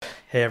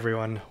Hey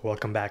everyone,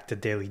 welcome back to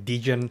Daily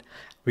Degen.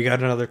 We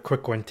got another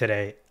quick one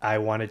today. I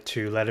wanted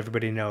to let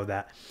everybody know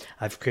that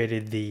I've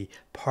created the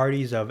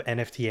Parties of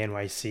NFT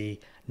NYC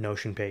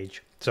Notion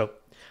page. So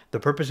the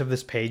purpose of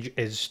this page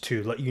is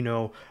to let you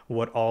know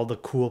what all the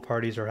cool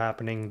parties are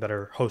happening that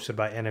are hosted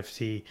by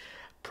NFT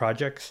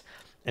projects,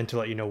 and to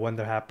let you know when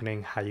they're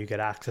happening, how you get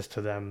access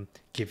to them,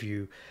 give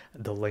you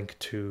the link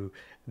to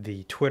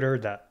the Twitter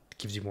that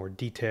gives you more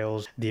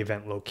details, the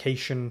event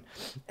location,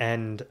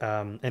 and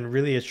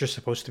really it's just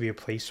supposed to be a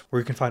place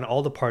where you can find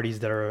all the parties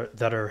that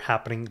are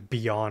happening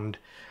beyond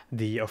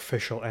the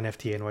official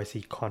NFT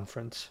NYC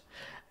conference.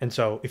 And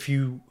so if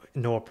you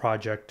know a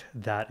project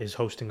that is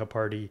hosting a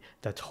party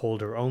that's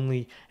holder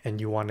only and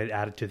you want it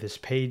added to this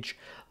page,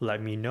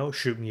 let me know.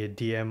 Shoot me a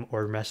DM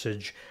or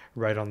message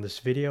right on this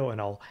video,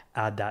 and I'll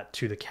add that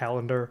to the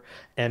calendar.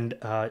 And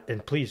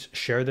please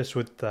share this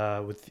with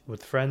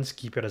friends.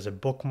 Keep it as a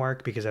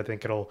bookmark because I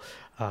think it'll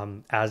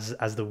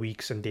as the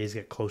weeks and days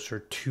get closer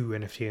to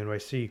NFT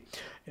NYC,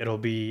 it'll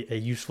be a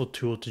useful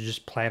tool to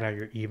just plan out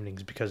your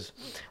evenings. Because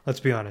let's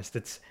be honest,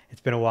 it's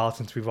been a while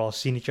since we've all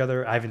seen each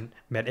other. I haven't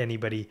met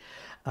anybody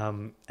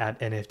at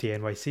NFT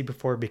NYC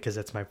before because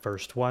it's my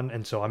first one,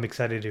 and so I'm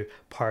excited to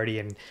party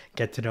and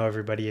get to know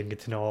everybody and get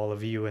to know all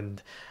of you.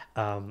 And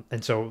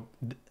so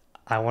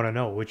I want to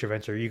know which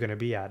events are you going to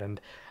be at, and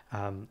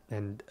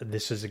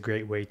this is a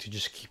great way to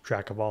just keep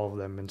track of all of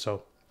them. And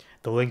so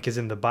the link is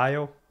in the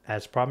bio.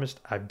 As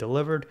promised, I've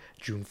delivered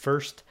June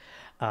 1st,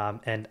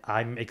 and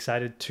I'm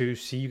excited to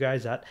see you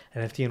guys at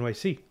NFT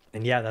NYC.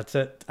 And yeah, that's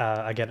it.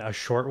 Again, a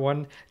short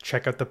one.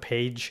 Check out the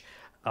page.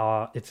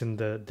 It's in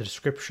the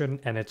description,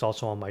 and it's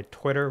also on my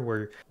Twitter,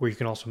 where you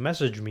can also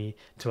message me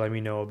to let me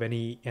know of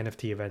any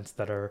NFT events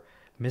that are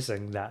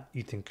missing that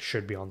you think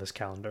should be on this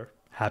calendar.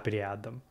 Happy to add them.